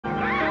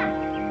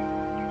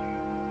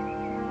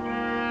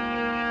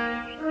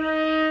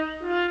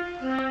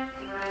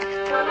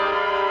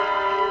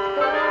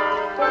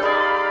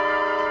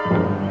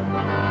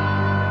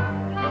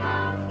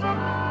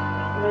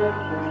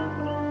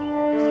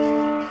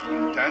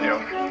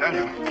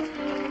Daniel.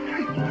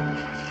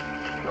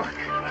 Look.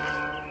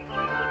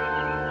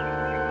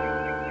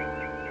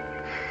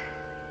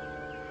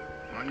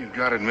 Well, you've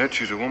got to admit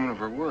she's a woman of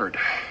her word.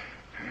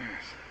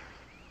 Yes.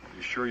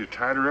 You sure you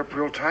tied her up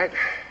real tight?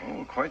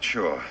 Oh, quite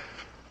sure.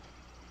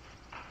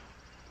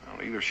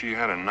 Well, either she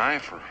had a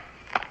knife or...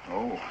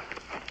 Oh.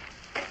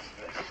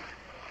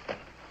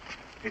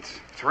 It's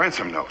a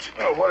ransom note.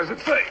 Oh, what does it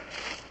say?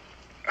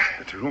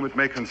 To whom it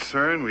may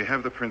concern, we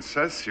have the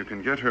princess. You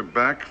can get her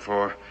back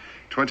for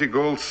 20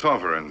 gold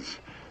sovereigns.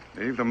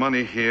 Leave the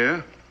money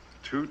here.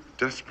 2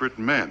 desperate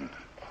men.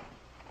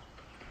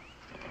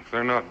 If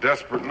they're not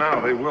desperate now,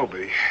 they will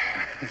be.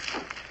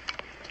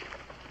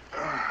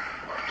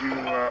 Do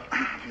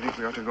you think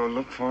we ought to go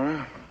look for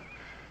her?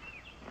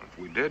 If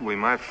we did, we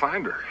might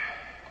find her.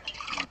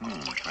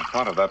 I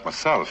thought of that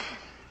myself.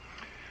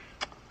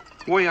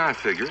 The way I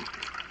figured,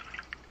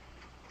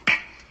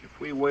 if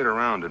we wait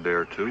around a day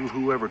or two,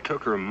 whoever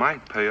took her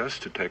might pay us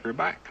to take her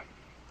back.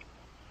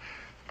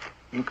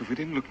 Look, if we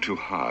didn't look too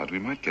hard, we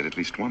might get at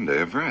least one day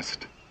of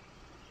rest.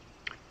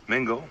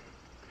 Mingo,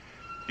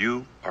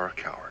 you are a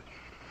coward.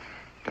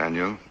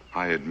 Daniel,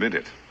 I admit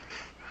it.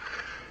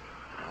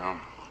 Well,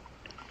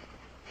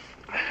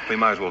 we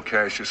might as well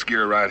cache this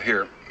gear right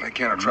here. They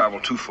can't have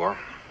traveled too far.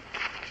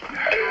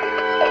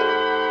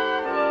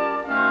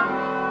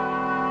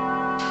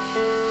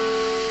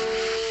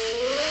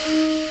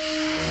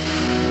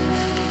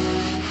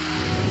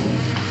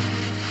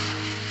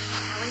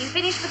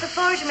 Finish with the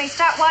floors, you may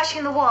start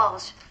washing the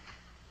walls.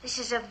 This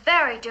is a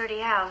very dirty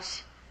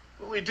house.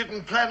 We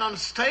didn't plan on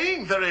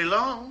staying very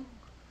long.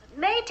 It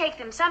may take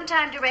them some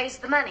time to raise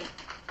the money.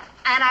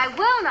 And I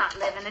will not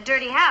live in a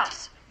dirty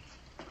house.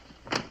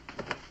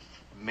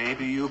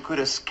 Maybe you could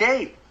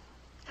escape.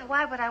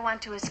 Why would I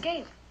want to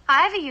escape?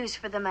 I have a use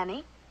for the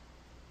money.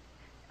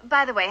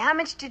 By the way, how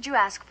much did you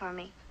ask for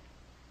me?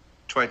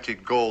 20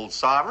 gold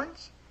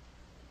sovereigns?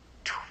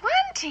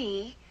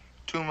 20?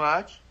 Too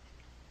much?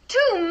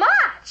 Too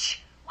much?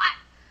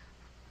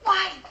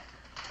 Why,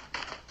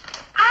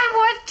 I'm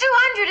worth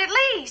 200 at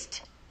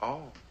least.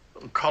 Oh.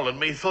 Colin and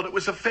me thought it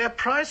was a fair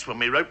price when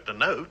we wrote the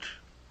note.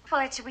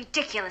 Well, it's a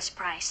ridiculous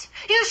price.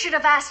 You should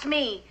have asked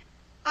me.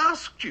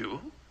 Asked you?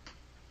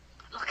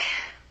 Look,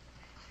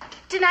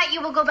 tonight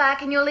you will go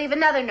back and you'll leave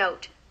another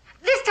note.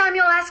 This time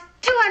you'll ask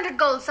 200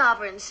 gold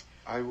sovereigns.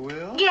 I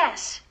will?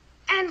 Yes.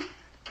 And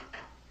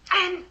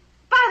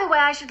by the way,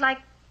 I should like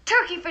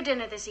turkey for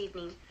dinner this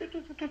evening.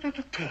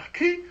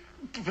 Turkey?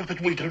 But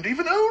we don't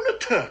even own a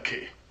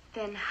turkey.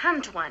 Then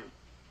hunt one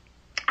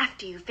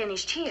after you've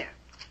finished here.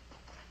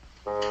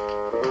 They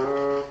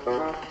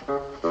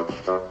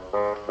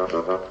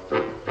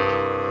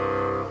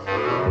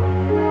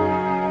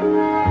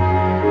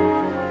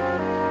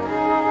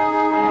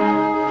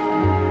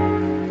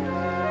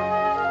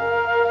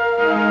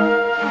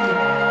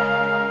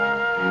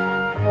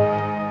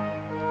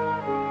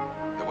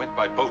went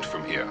by boat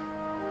from here.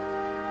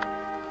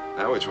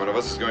 Now each one of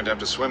us is going to have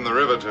to swim the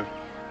river to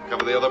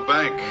cover the other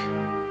bank.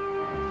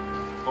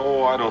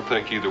 Oh, I don't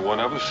think either one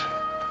of us.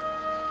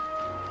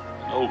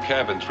 An old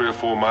cabin 3 or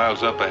 4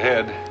 miles up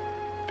ahead.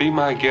 Be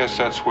my guess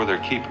that's where they're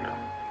keeping her.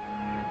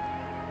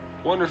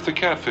 Wonder if the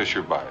catfish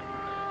are biting.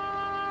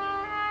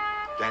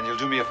 Daniel,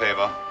 do me a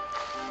favor.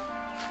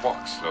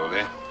 Walk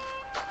slowly,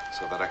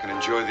 so that I can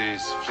enjoy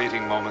these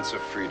fleeting moments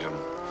of freedom.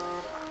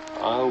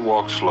 I'll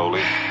walk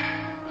slowly.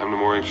 I'm no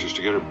more anxious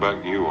to get her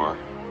back than you are.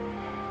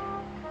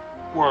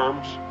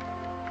 Worms.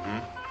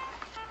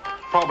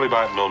 Probably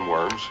biting on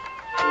worms.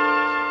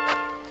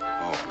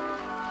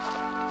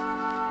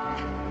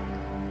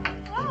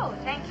 Oh,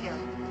 thank you.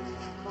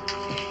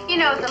 You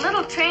know, with a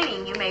little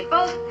training, you may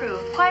both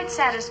prove quite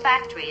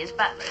satisfactory as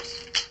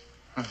butlers.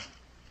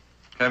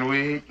 Can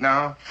we eat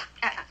now,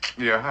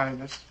 Your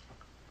Highness?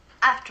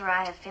 After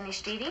I have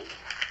finished eating.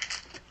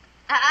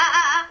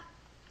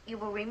 You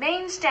will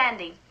remain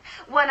standing,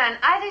 one on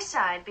either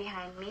side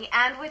behind me,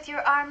 and with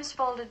your arms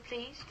folded,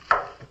 please.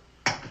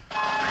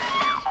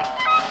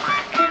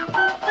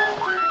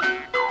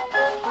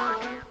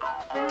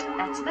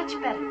 That's much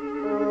better.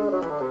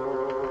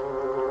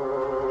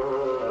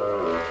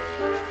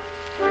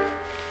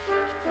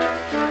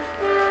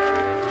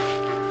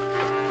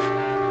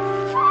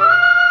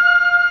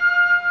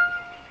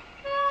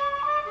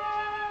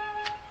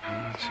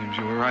 It seems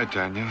you were right,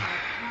 Daniel.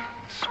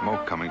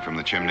 Smoke coming from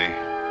the chimney.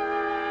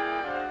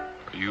 Are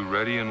you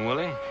ready and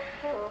willing?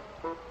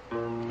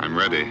 I'm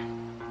ready.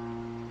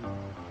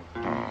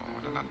 Oh,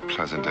 what an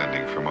unpleasant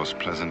ending for a most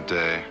pleasant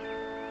day.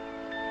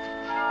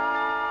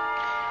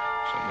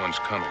 Someone's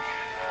coming.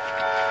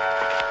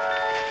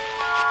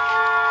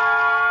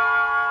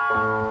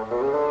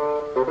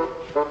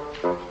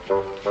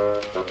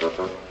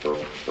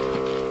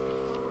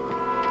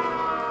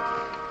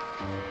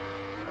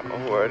 Oh,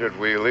 where did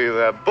we leave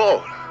that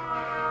boat?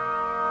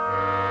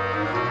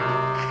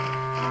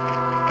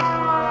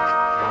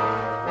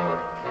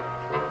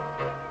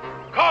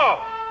 Call!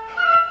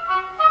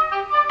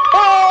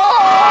 Oh!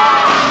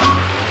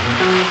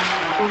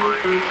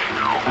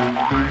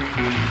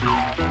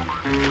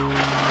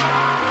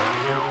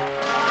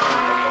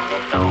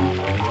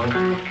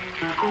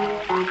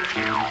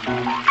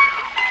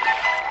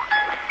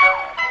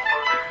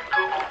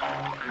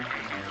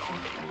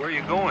 Where are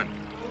you going?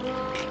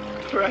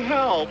 For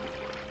help.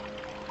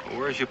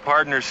 Where's your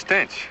partner,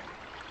 Stench?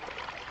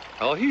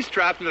 Oh, he's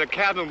trapped in a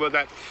cabin with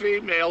that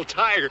female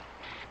tiger.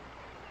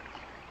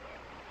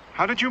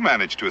 How did you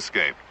manage to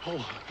escape?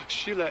 Oh,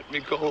 she let me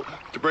go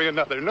to bring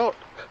another note.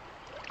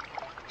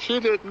 She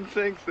didn't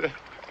think that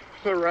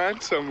the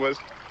ransom was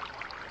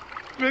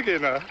big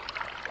enough.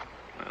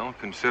 Well,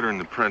 considering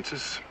the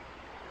princess,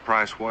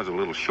 price was a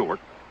little short.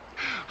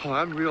 Oh,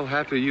 I'm real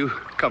happy you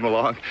come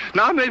along.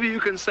 Now maybe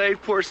you can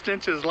save poor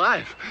Stinch's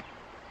life.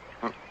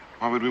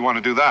 Why would we want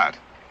to do that?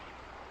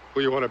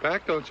 Well, you want her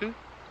back, don't you?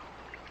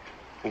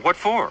 Well, what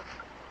for?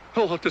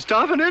 Oh, to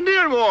stop an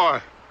Indian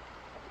war.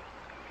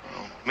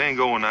 Well,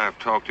 Mingo and I have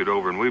talked it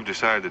over, and we've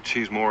decided that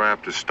she's more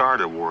apt to start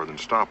a war than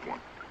stop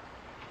one.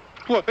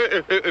 Well,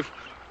 if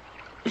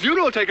you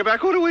don't take her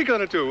back, what are we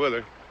going to do with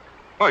her?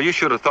 Well, you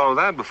should have thought of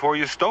that before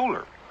you stole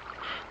her.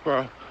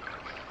 Well,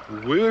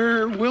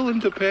 we're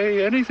willing to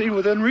pay anything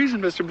within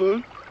reason, Mr.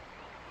 Boone.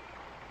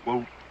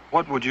 Well,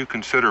 what would you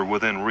consider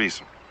within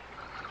reason?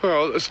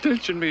 Well,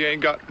 Stench and me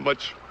ain't got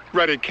much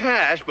ready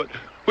cash, but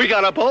we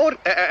got a boat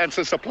and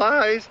some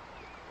supplies.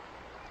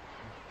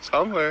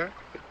 Somewhere.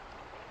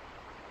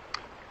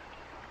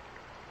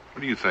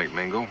 What do you think,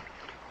 Mingo?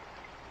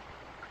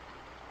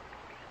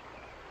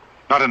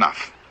 Not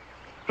enough.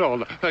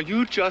 No, now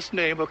you just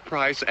name a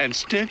price and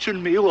Stench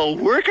and me will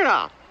work it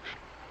out.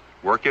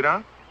 Work it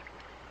out?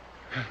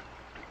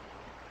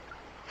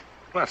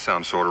 Well, that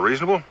sounds sort of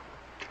reasonable.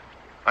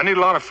 I need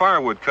a lot of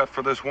firewood cut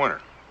for this winter.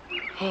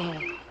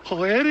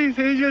 Oh,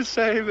 anything you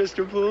say,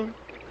 Mr. Boone.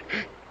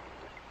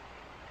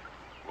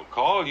 Well,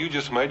 Carl, you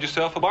just made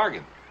yourself a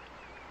bargain.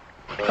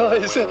 Oh,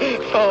 is it?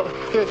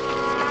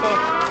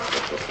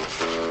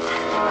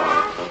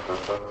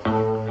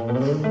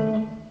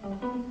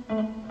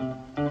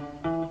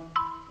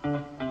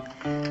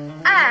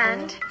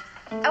 And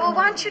I will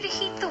want you to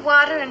heat the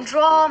water and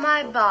draw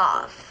my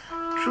bath.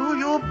 Draw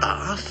your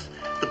bath?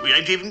 But we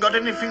ain't even got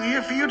anything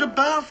here for you to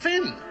bath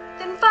in.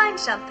 Then find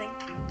something,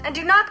 and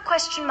do not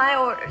question my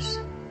orders.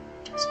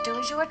 Just do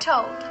as you are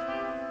told.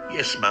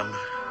 Yes, Mum.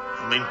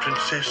 I mean,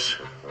 Princess.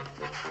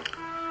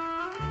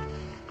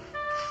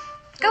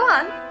 Go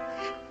on.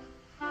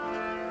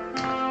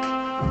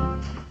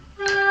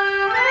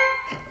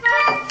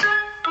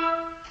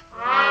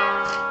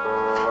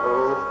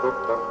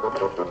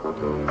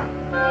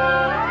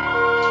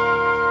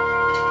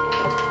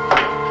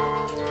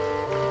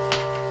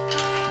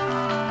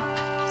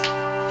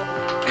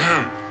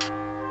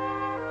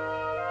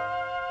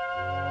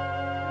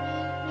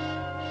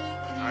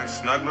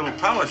 Nice snug little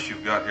palace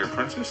you've got here,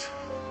 Princess.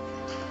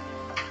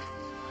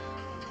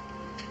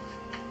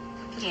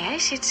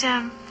 Yes, it's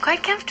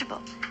quite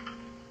comfortable.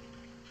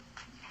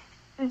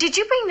 Did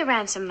you bring the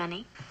ransom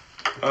money?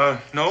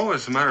 No,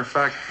 as a matter of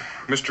fact,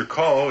 Mr.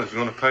 Call is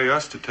going to pay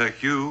us to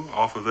take you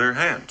off of their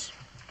hands.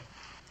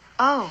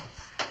 Oh.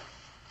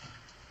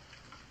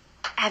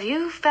 Have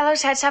you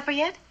fellows had supper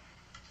yet?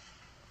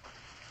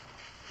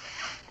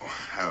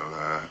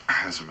 Well,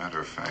 as a matter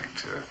of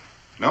fact,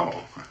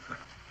 no.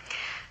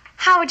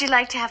 How would you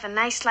like to have a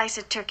nice slice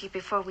of turkey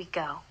before we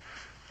go?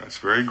 That's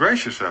very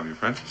gracious of you,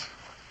 Princess.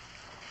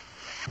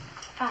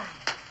 Fine.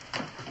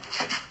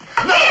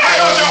 No!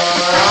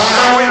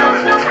 Wait a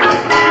minute.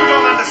 You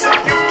don't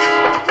understand.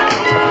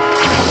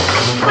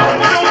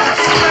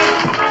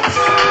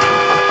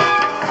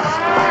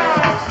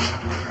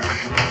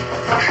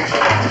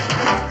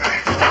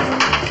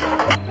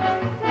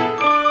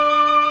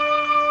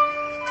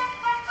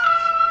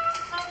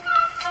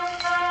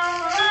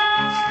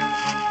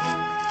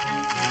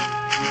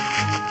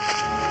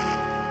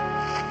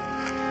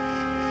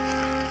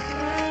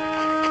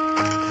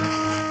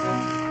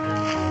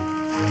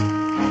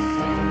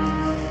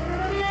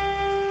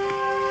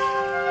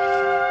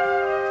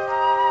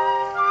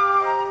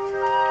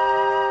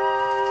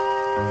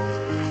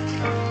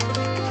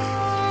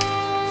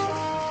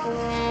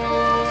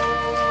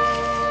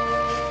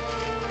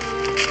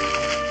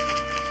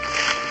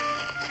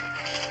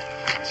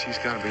 She's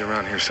got to be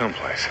around here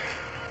someplace.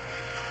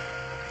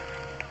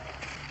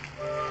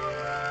 Yeah,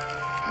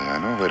 I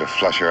know a way to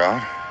flush her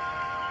out.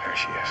 There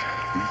she is.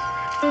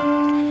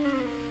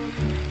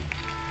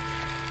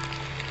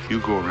 You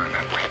go around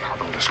that way, and I'll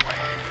go this way.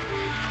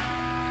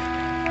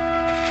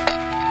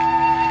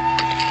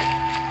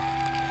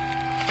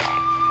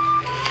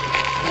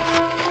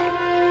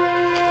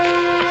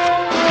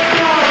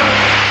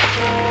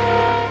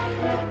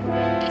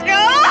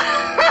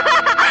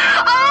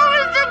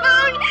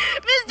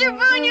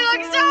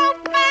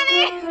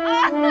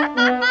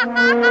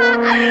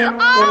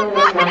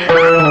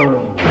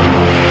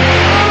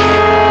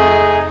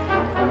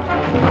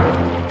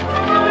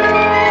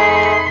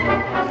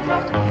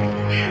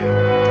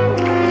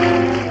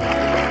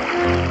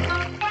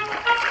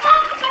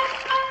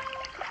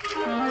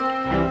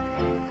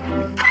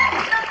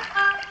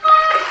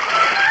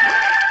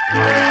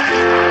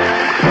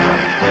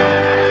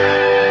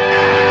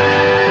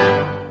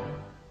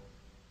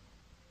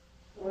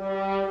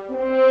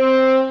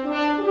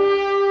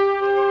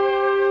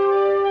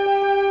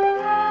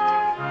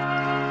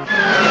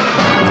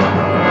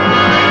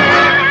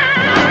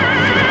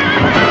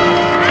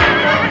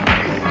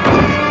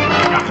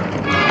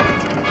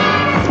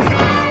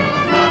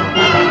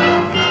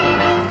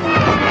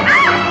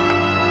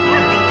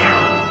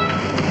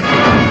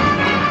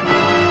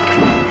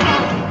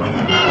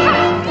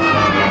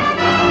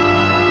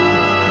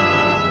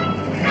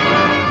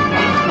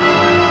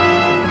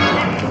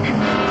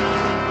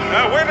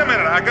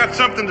 I got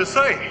something to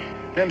say.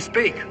 Then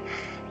speak.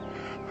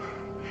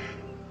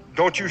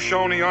 Don't you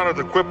Shawnee honor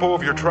the Quippo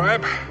of your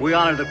tribe? We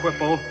honor the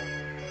Quippo.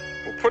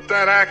 Well, put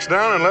that axe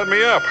down and let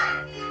me up.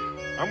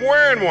 I'm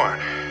wearing one.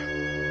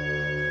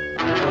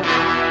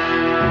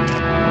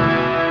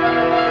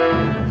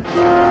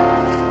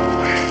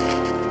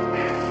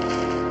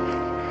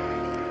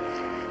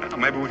 Now,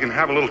 maybe we can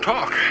have a little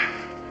talk.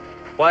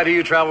 Why do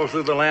you travel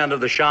through the land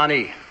of the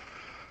Shawnee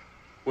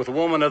with a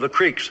woman of the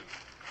Creeks?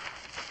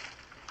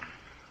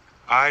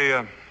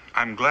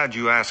 I'm glad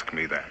you asked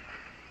me that.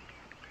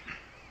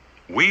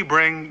 We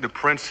bring the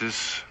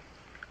princess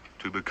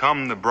to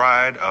become the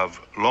bride of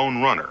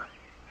Lone Runner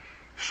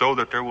so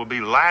that there will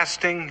be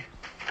lasting...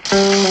 For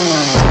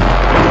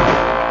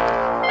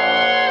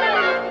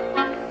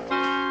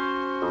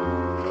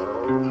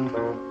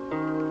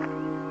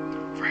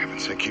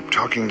heaven's sake, keep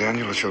talking,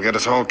 Daniel, or she'll get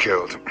us all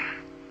killed.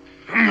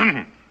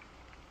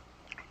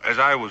 As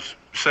I was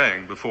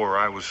saying before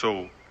I was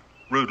so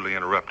rudely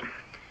interrupted,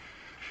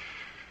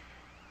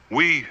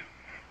 we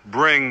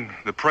bring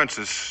the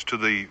princess to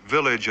the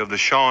village of the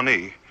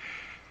Shawnee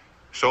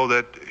so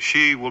that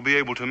she will be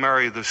able to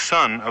marry the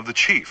son of the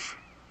chief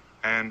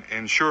and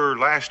ensure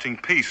lasting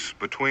peace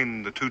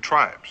between the two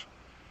tribes.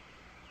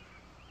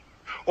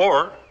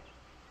 Or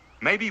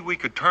maybe we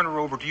could turn her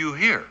over to you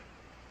here,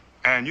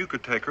 and you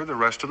could take her the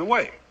rest of the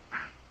way.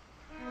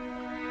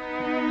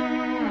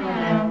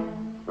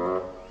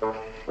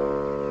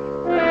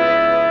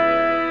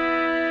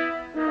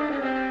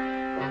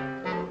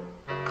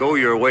 Go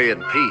your way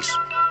in peace.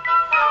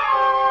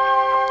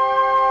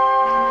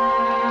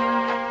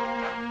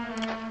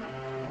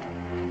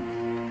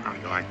 How do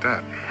you like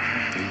that?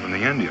 Even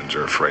the Indians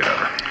are afraid of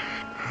her.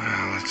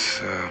 Well,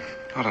 it's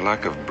not a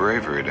lack of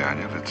bravery,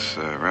 Daniel. It's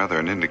rather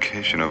an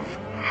indication of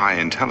high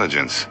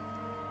intelligence.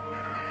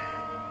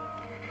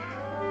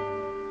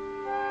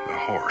 The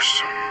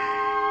horse.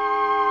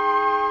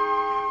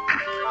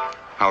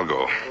 I'll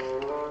go.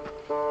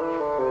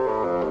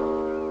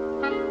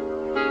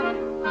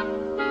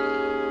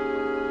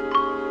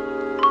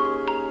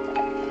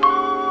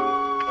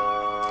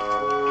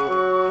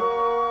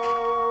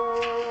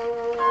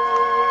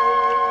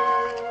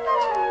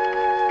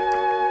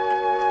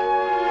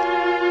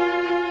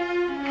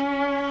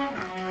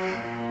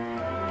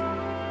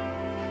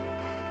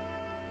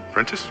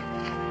 Princess?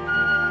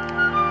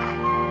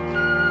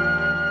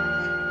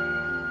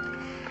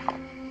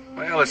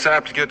 Well, it's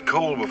apt to get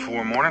cold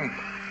before morning.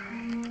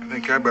 I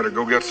think I better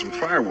go get some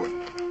firewood.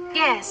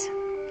 Yes,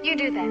 you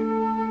do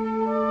that.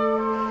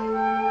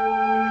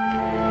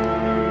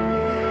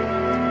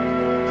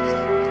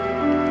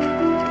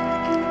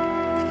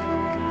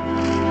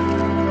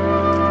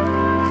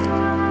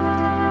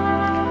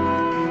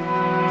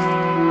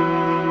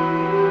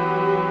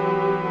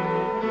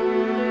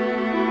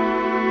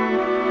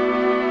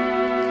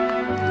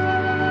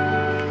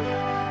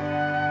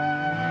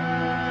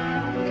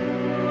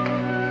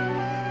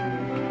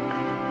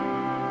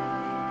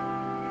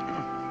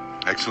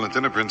 Excellent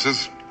dinner,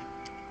 Princess.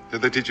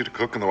 Did they teach you to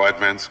cook in the white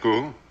man's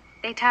school?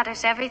 They taught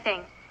us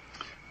everything.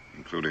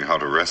 Including how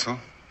to wrestle?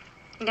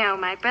 No,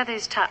 my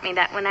brothers taught me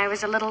that when I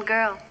was a little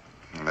girl.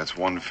 Well, that's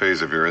one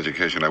phase of your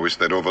education I wish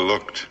they'd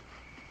overlooked.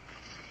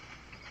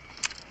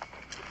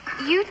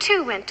 You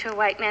too went to a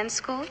white man's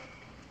school?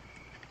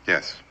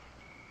 Yes.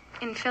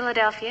 In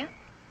Philadelphia?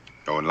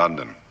 Oh, in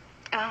London.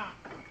 Oh.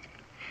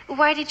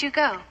 Why did you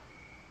go?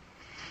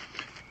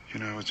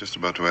 You know, I was just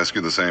about to ask you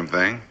the same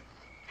thing.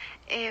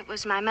 It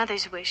was my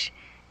mother's wish.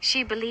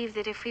 She believed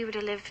that if we were to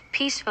live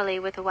peacefully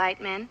with the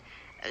white men,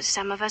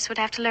 some of us would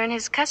have to learn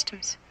his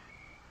customs.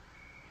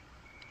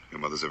 Your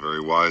mother's a very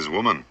wise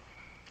woman.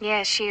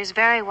 Yes, she is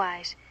very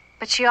wise.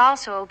 But she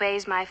also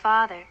obeys my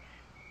father.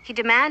 He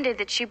demanded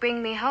that she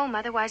bring me home,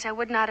 otherwise I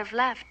would not have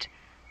left.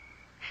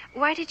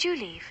 Why did you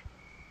leave?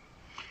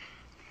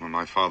 Well,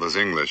 my father's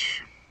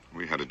English.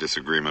 We had a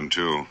disagreement,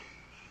 too.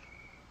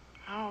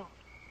 Oh.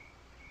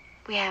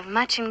 We have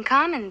much in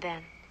common,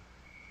 then.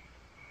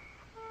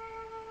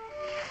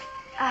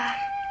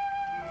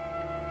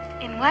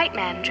 In white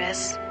man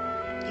dress,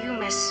 you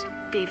must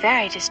be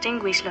very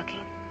distinguished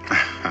looking.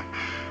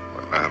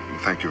 Well,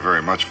 thank you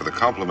very much for the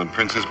compliment,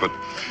 Princess, but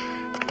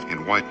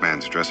in white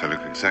man's dress, I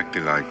look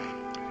exactly like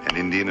an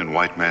Indian in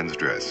white man's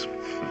dress.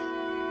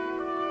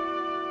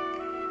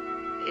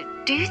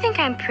 Do you think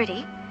I'm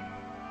pretty?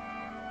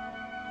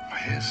 Oh,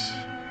 yes.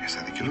 Yes,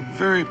 I think you look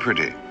very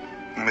pretty.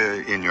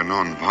 In your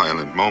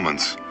non-violent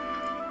moments.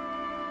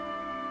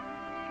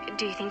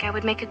 Do you think I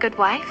would make a good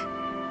wife?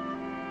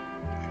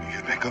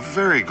 You'd make a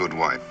very good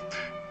wife.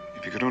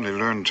 If you could only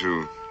learn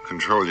to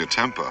control your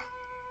temper.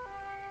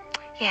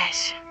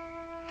 Yes.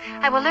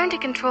 I will learn to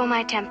control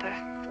my temper.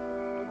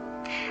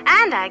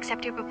 And I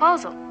accept your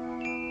proposal.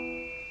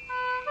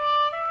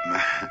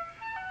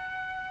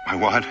 My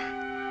what?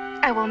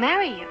 I will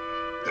marry you.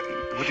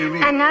 What do you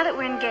mean? And now that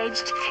we're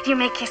engaged, you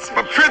may kiss me.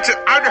 But Princess,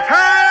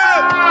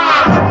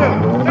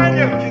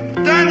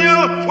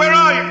 Daniel, where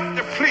are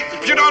you?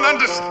 Please, you don't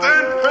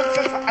understand,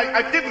 Princess.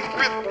 I didn't.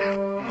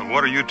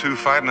 What are you two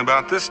fighting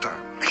about this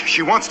time?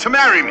 She wants to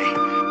marry me.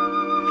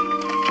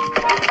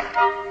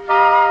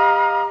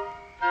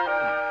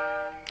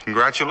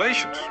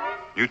 Congratulations.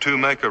 You two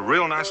make a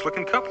real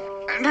nice-looking couple.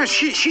 No,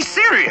 she's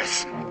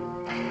serious.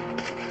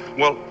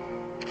 Well,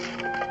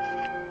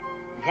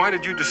 why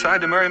did you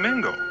decide to marry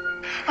Mingo?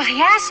 Well,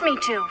 he asked me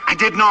to. I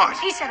did not.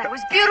 He said I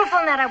was beautiful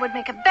and that I would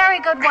make a very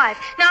good wife.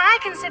 Now, I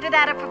consider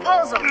that a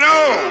proposal.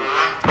 No!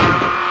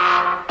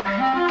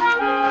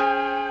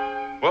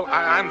 Well,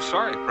 I'm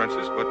sorry,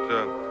 Princess, but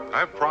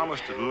I've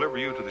promised to deliver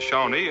you to the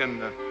Shawnee,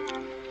 and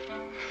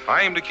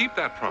I aim to keep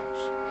that promise.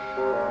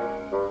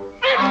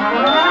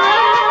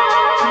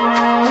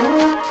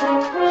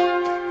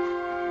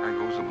 There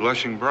goes the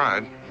blushing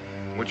bride.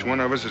 Which one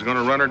of us is going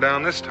to run her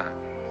down this time?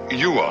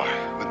 You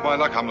are. With my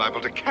luck, I'm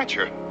liable to catch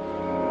her.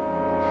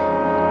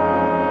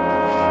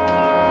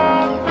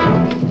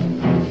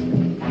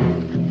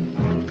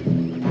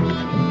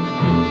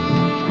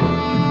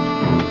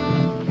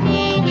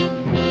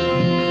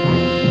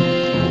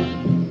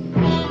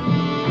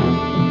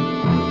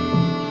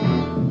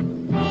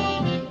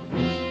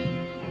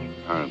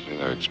 Apparently,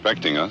 they're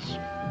expecting us.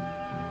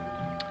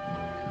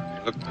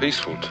 They look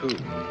peaceful, too.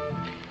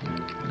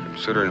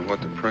 Considering what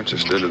the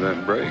princess did to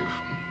that brave.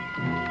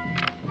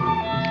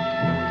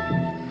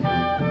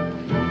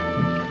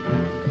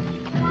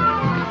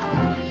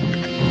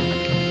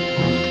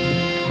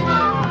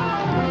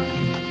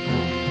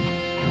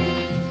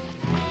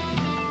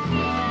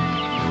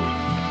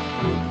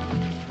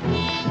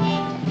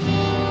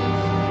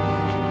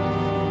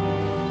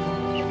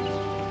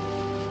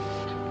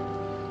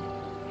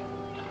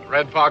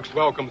 Red Fox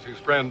welcomes his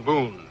friend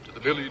Boone to the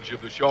village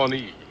of the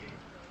Shawnee.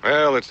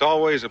 Well, it's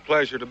always a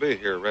pleasure to be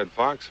here, Red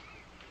Fox.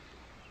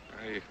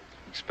 I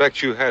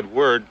expect you had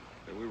word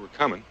that we were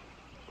coming.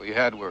 We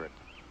had word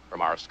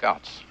from our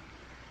scouts.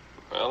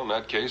 Well, in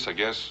that case, I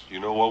guess you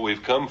know what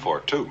we've come for,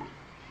 too.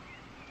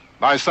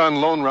 My son,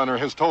 Lone Runner,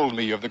 has told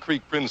me of the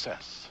Creek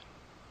Princess.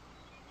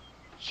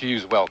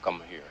 She's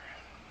welcome here.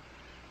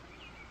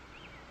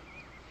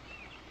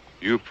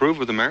 You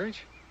approve of the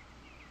marriage?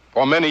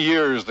 For many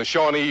years, the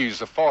Shawnees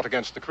have fought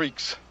against the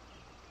Creeks.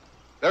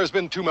 There's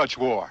been too much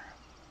war.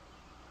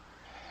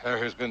 There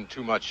has been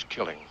too much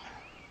killing.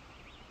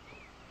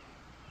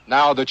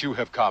 Now that you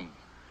have come,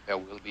 there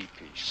will be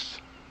peace.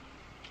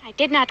 I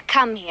did not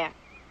come here.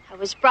 I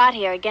was brought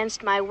here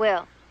against my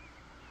will.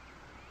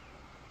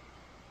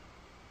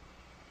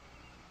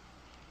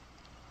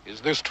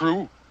 Is this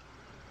true?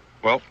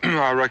 Well,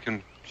 I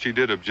reckon she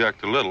did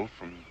object a little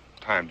from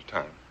time to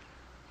time.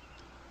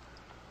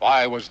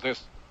 Why was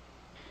this?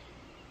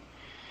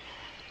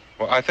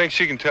 Well, I think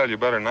she can tell you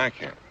better than I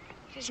can.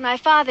 It is my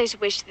father's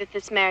wish that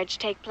this marriage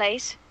take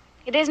place.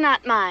 It is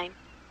not mine.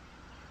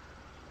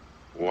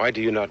 Why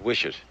do you not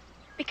wish it?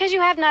 Because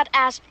you have not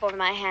asked for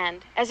my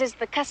hand, as is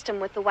the custom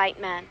with the white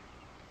man.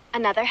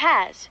 Another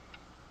has.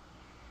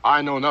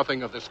 I know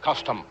nothing of this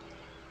custom.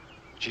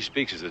 What she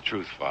speaks is the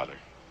truth, Father.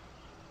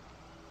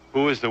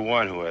 Who is the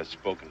one who has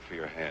spoken for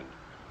your hand?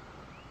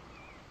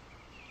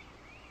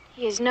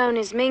 He is known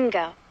as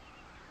Mingo.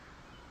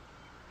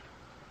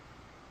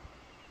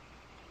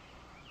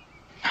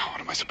 Now,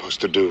 what am I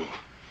supposed to do?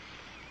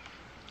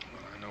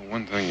 Well, I know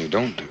one thing you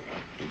don't do.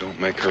 You don't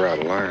make her out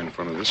a liar in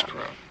front of this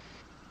crowd.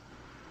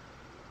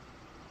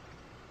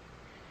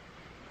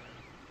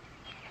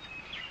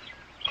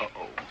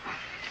 Uh-oh.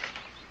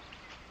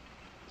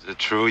 Is it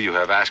true you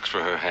have asked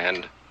for her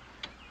hand?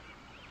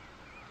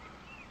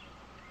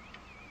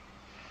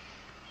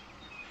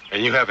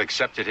 And you have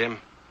accepted him?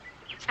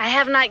 I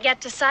have not yet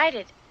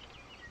decided.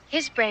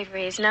 His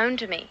bravery is known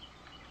to me.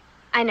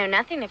 I know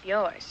nothing of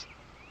yours.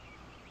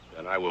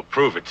 Then I will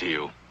prove it to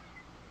you.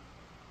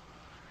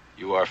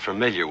 You are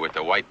familiar with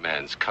the white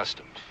man's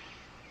customs.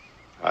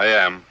 I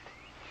am.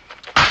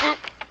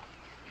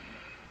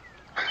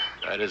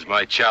 That is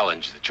my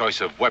challenge. The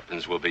choice of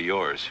weapons will be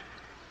yours.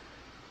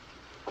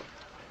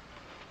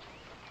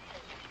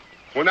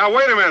 Well, now,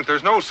 wait a minute.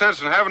 There's no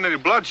sense in having any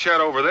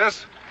bloodshed over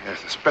this.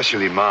 Yes,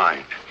 especially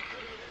mine.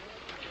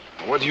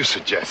 What do you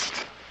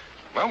suggest?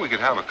 Well, we could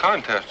have a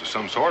contest of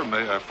some sort,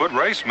 maybe a foot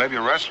race, maybe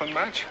a wrestling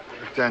match.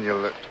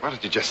 Daniel, why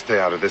don't you just stay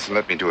out of this and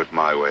let me do it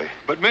my way?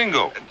 But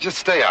Mingo. Just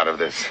stay out of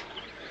this.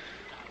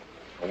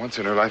 For once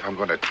in her life, I'm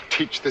going to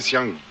teach this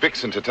young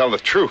vixen to tell the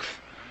truth.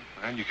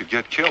 And you could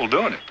get killed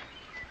doing it.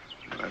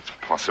 That's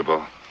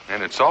possible.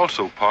 And it's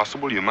also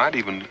possible you might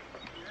even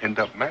end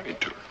up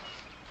married to her.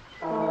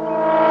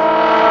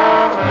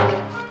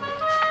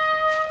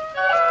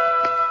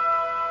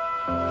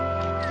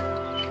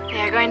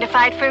 They are going to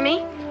fight for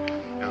me?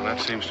 Well,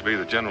 that seems to be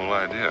the general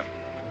idea.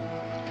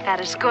 That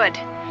is good.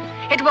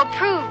 It will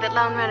prove that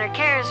Lone Runner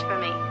cares for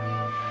me.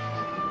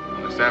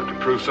 We'll just have to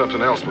prove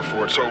something else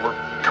before it's over.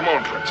 Come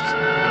on, Princess.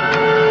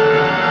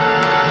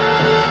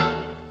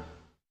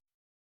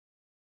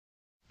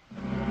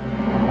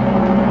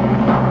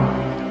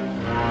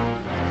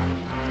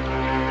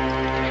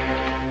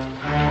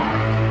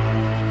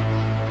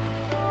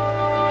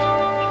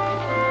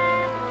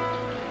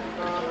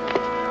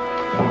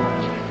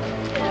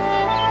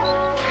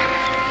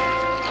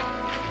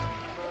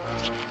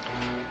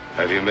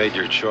 Have you made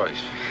your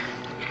choice?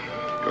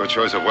 Your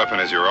choice of weapon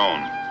is your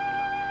own.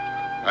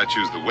 I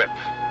choose the whip.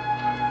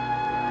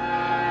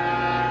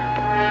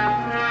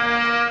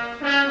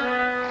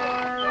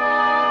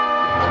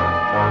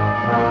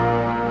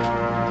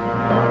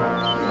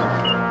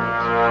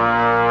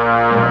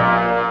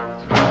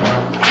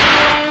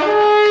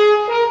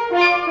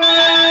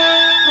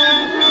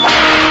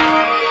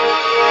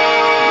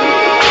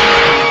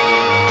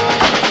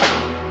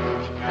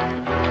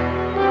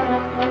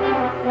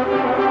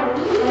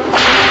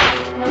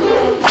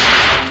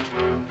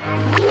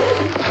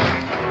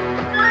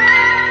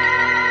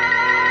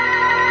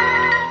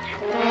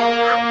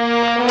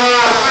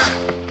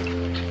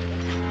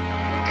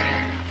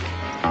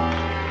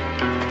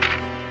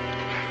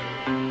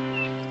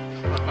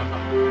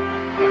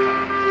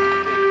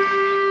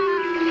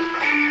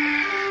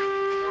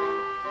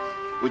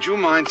 Would you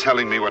mind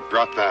telling me what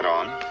brought that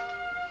on?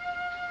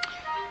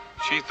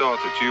 She thought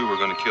that you were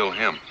going to kill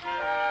him.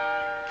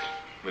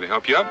 Will he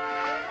help you up?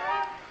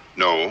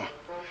 No.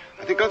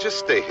 I think I'll just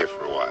stay here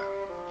for a while.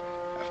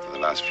 After the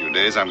last few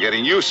days, I'm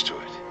getting used to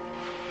it.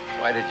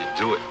 Why did you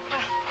do it?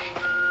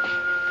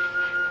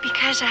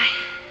 Because I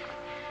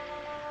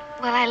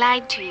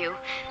lied to you.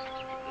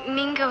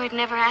 Mingo had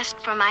never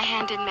asked for my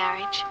hand in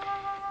marriage.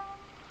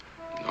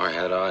 Nor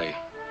had I.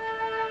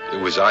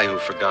 It was I who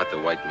forgot the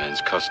white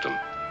man's custom.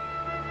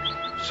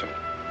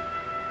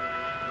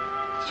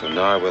 So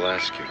now I will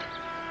ask you.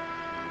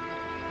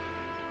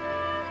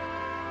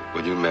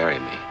 Will you marry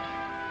me?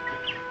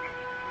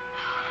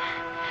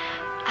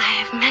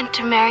 I have meant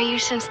to marry you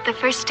since the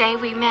first day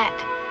we met.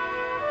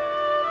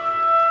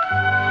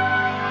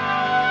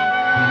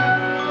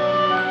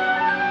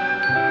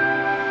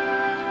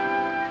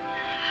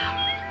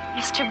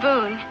 Mr.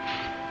 Boone,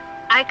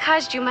 I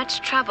caused you much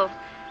trouble.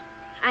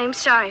 I am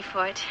sorry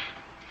for it.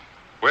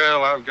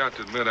 Well, I've got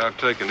to admit I've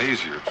taken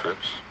easier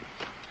trips.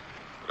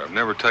 But I've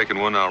never taken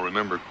one I'll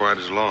remember quite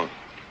as long.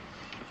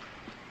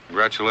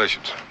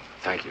 Congratulations.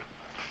 Thank you.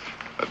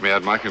 Let me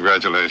add my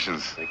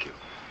congratulations. Thank you.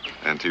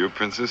 And to you,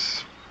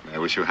 Princess, may I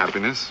wish you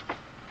happiness?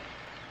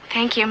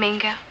 Thank you,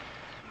 Mingo.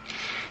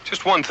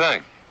 Just one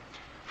thing.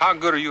 How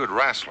good are you at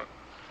wrestling?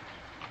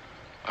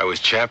 I was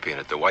champion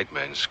at the white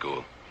man's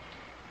school.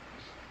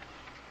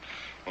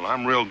 Well,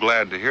 I'm real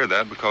glad to hear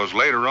that because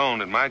later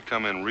on it might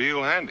come in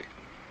real handy.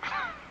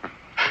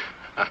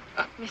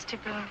 Mr.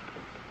 Boone,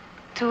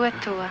 tua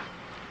tua.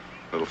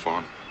 Little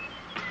fawn.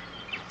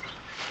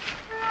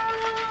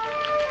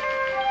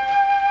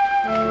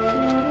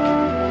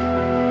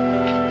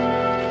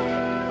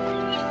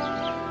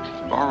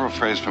 To borrow a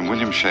phrase from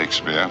William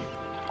Shakespeare,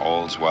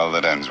 all's well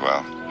that ends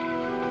well.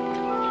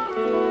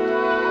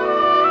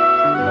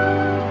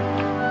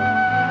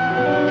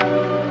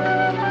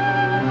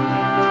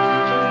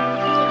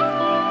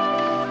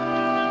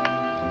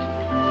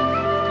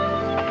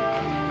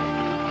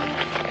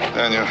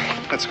 Daniel,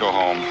 let's go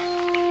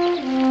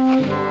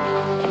home.